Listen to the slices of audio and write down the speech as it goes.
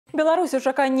Беларусі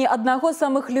чаканні аднаго з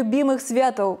самых любімых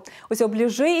святаў. Усё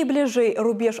бліжэй і бліжэй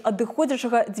рубеж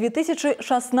адыходзячага 2016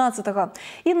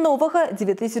 і новага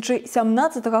 2017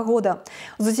 года.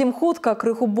 Зусім хутка,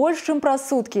 крыху больш, чым праз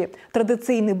суткі,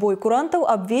 традыцыйны бой курантаў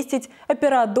абвесціць о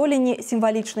пераадоленні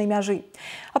сімвалічнай мяжы.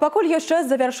 А пакуль ёсць час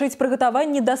завяршыць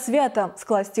прыгатаванні да свята,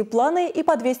 скласці планы і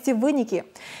падвесці вынікі.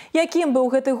 Якім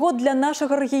быў гэты год для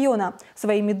нашага рэгіёна?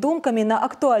 Сваімі думкамі на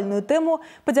актуальную тэму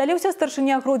падзяліўся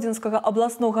старшыня Гродзенскага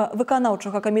абласнога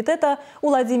выканаўчага камітэта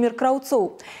Владимир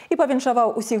Краўцоў і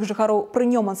павіншаваў усіх жыхароў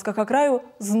Прынёманскага краю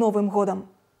з Новым годом.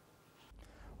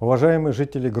 Уважаемые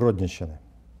жители Гродненщины,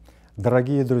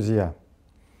 дорогие друзья,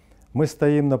 мы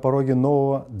стоим на пороге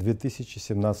нового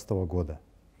 2017 года.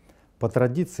 По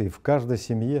традиции в каждой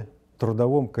семье,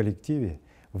 трудовом коллективе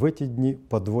в эти дни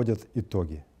подводят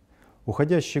итоги.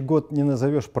 Уходящий год не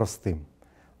назовешь простым,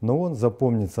 но он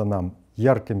запомнится нам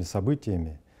яркими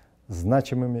событиями,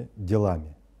 значимыми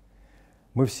делами.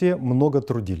 Мы все много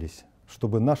трудились,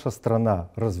 чтобы наша страна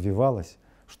развивалась,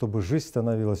 чтобы жизнь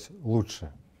становилась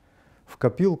лучше. В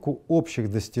копилку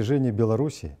общих достижений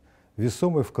Беларуси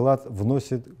весомый вклад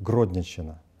вносит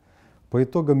Гродненщина. По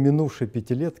итогам минувшей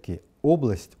пятилетки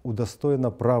область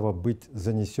удостоена права быть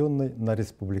занесенной на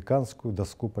республиканскую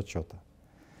доску почета.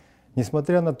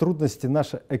 Несмотря на трудности,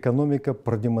 наша экономика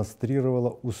продемонстрировала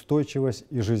устойчивость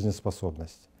и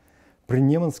жизнеспособность.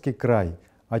 Прынёманский край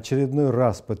очередной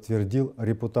раз подтвердил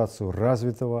репутацию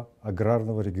развитого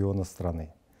аграрного региона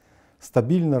страны.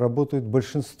 Стабильно работает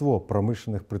большинство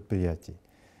промышленных предприятий.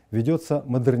 Ведется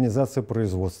модернизация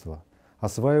производства,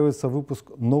 осваивается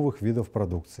выпуск новых видов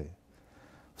продукции.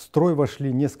 В строй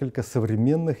вошли несколько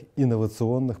современных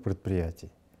инновационных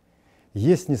предприятий.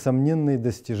 Есть несомненные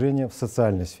достижения в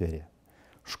социальной сфере.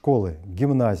 Школы,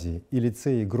 гимназии и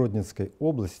лицеи Гродненской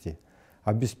области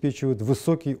обеспечивают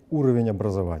высокий уровень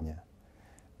образования.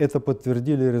 Это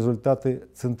подтвердили результаты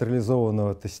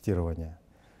централизованного тестирования.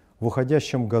 В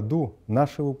уходящем году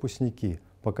наши выпускники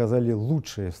показали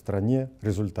лучшие в стране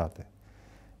результаты.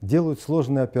 Делают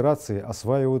сложные операции,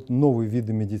 осваивают новые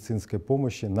виды медицинской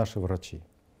помощи наши врачи.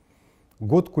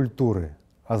 Год культуры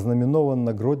ознаменован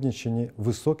на Гродненщине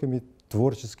высокими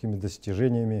творческими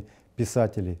достижениями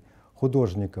писателей,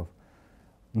 художников,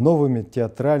 новыми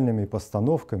театральными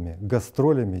постановками,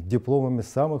 гастролями, дипломами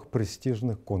самых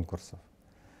престижных конкурсов.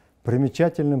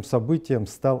 Примечательным событием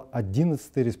стал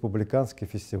 11-й республиканский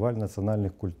фестиваль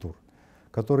национальных культур,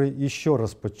 который еще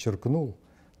раз подчеркнул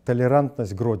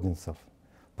толерантность гродненцев,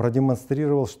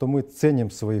 продемонстрировал, что мы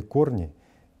ценим свои корни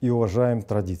и уважаем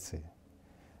традиции.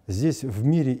 Здесь в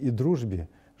мире и дружбе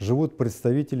живут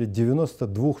представители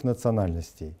 92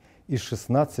 национальностей из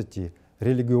 16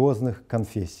 религиозных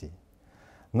конфессий.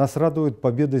 Нас радуют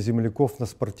победы земляков на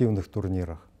спортивных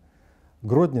турнирах.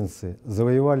 Гродненцы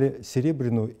завоевали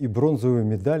серебряную и бронзовую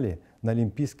медали на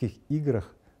Олимпийских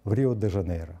играх в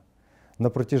Рио-де-Жанейро. На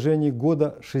протяжении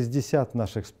года 60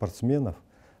 наших спортсменов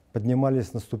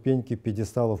поднимались на ступеньки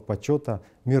пьедесталов почета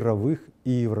мировых и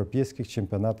европейских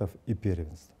чемпионатов и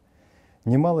первенств.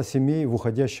 Немало семей в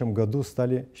уходящем году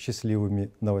стали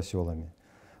счастливыми новоселами.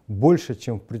 Больше,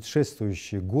 чем в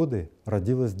предшествующие годы,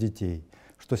 родилось детей,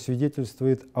 что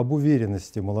свидетельствует об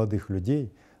уверенности молодых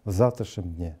людей в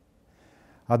завтрашнем дне.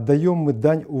 Отдаем мы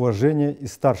дань уважения и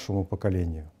старшему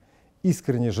поколению.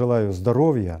 Искренне желаю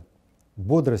здоровья,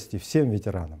 бодрости всем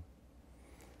ветеранам.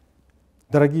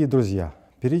 Дорогие друзья,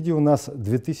 впереди у нас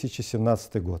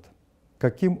 2017 год.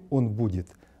 Каким он будет,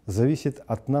 зависит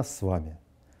от нас с вами.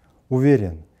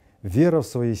 Уверен, вера в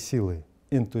свои силы,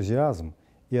 энтузиазм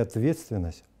и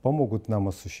ответственность помогут нам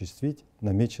осуществить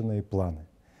намеченные планы,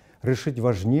 решить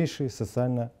важнейшие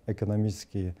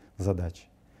социально-экономические задачи.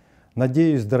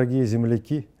 Надеюсь, дорогие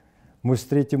земляки, мы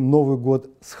встретим Новый год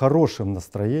с хорошим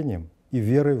настроением и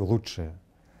верой в лучшее.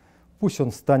 Пусть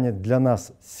он станет для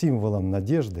нас символом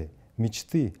надежды,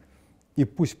 мечты, и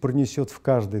пусть принесет в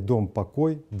каждый дом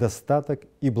покой, достаток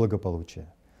и благополучие.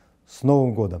 С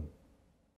Новым годом!